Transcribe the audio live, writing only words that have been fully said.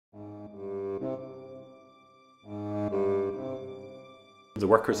The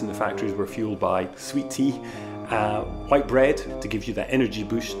workers in the factories were fueled by sweet tea, white bread to give you that energy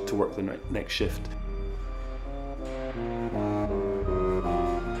boost to work the next shift.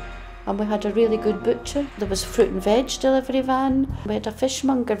 And we had a really good butcher. There was a fruit and veg delivery van. We had a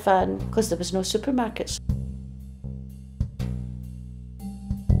fishmonger van because there was no supermarkets.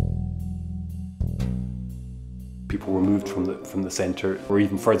 People were moved from the centre or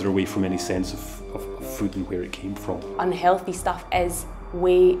even further away from any sense of food and where it came from. Unhealthy stuff is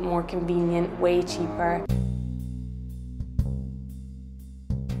way more convenient, way cheaper.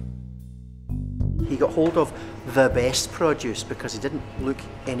 He got hold of the best produce because he didn't look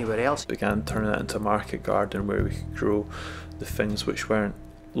anywhere else. Began turning it into a market garden where we could grow the things which weren't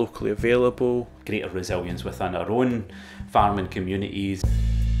locally available. Greater resilience within our own farming communities.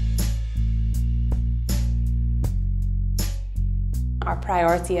 Our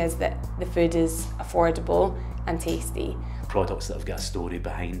priority is that the food is affordable and tasty. Products that have got a story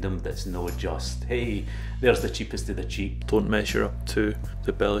behind them that's not just, hey, there's the cheapest of the cheap. Don't measure up to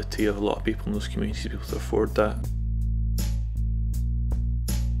the ability of a lot of people in those communities to be able to afford that.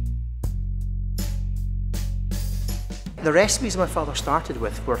 The recipes my father started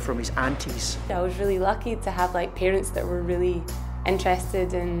with were from his aunties. I was really lucky to have parents that were really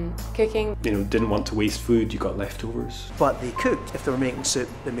interested in cooking. You know, didn't want to waste food, you got leftovers. But they cooked. If they were making soup,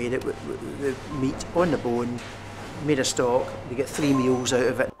 they made it with the meat on the bone, made a stock, they get 3 meals out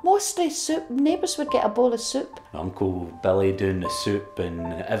of it. Mostly soup. Neighbours would get a bowl of soup. Uncle Billy doing the soup and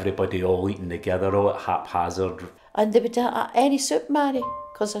everybody all eating together, all at haphazard. And they would eat any soup, Mary,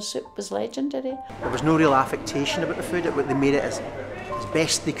 because our soup was legendary. There was no real affectation about the food, they made it as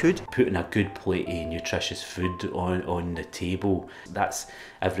best they could. Putting a good plate of nutritious food on the table, that's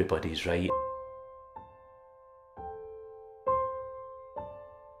everybody's right.